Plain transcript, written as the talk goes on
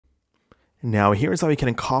Now here's how you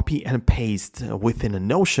can copy and paste within a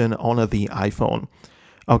Notion on the iPhone.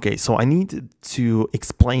 Okay, so I need to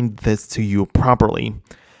explain this to you properly.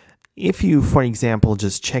 If you, for example,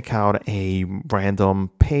 just check out a random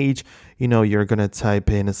page, you're going to type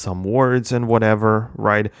in some words and whatever,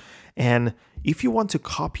 right? And if you want to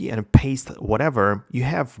copy and paste whatever, you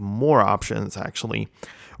have more options actually,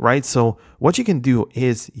 right? So what you can do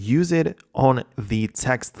is use it on the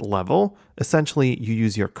text level. Essentially, you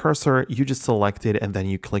use your cursor, you just select it, and then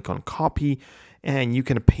you click on copy, and you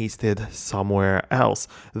can paste it somewhere else.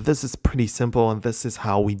 This is pretty simple, and this is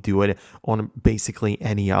how we do it on basically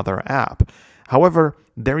any other app. However,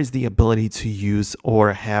 there is the ability to use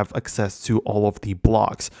or have access to all of the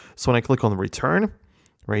blocks. So when I click on return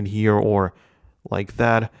right here or like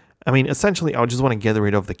that, I mean, essentially, I just want to get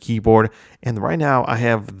rid of the keyboard. And right now I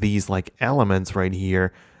have these like elements right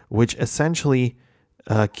here, which essentially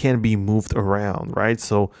can be moved around, right?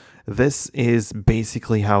 So this is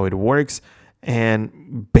basically how it works.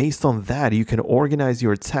 And based on that, you can organize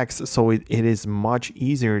your text so it is much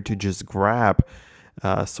easier to just grab,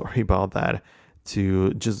 sorry about that,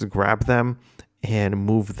 to just grab them and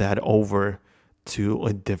move that over to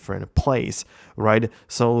a different place, right?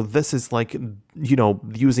 So this is like,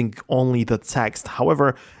 using only the text.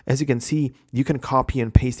 However, as you can see, you can copy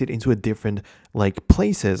and paste it into a different like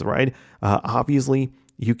places, right? Obviously,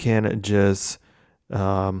 you can just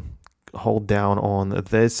hold down on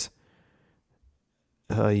this.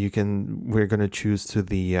 We're going to choose to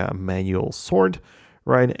the manual sort,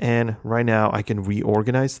 right? And right now I can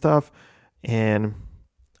reorganize stuff, and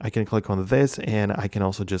I can click on this, and I can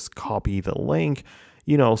also just copy the link,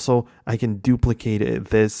 so I can duplicate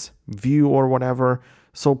this view or whatever.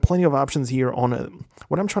 So plenty of options here on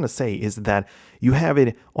what I'm trying to say is that you have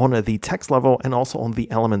it on the text level and also on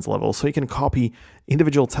the elements level. So you can copy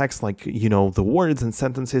individual text like, the words and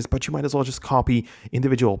sentences, but you might as well just copy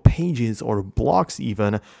individual pages or blocks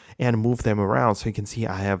even and move them around. So you can see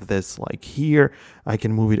I have this like here, I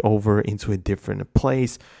can move it over into a different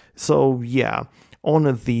place. So yeah, on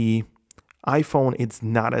the iPhone, it's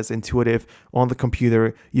not as intuitive. On the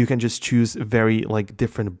computer, you can just choose very like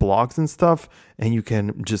different blocks and stuff, and you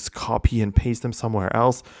can just copy and paste them somewhere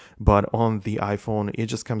else. But on the iPhone, it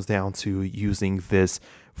just comes down to using this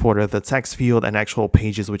for the text field and actual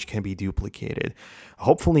pages which can be duplicated.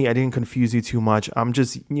 Hopefully I didn't confuse you too much. I'm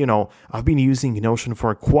just, I've been using Notion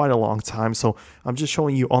for quite a long time, so I'm just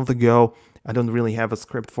showing you on the go. I don't really have a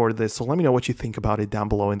script for this, so let me know what you think about it down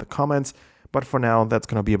below in the comments. But for now, that's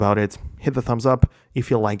going to be about it. Hit the thumbs up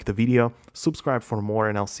if you liked the video, subscribe for more,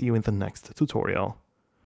 and I'll see you in the next tutorial.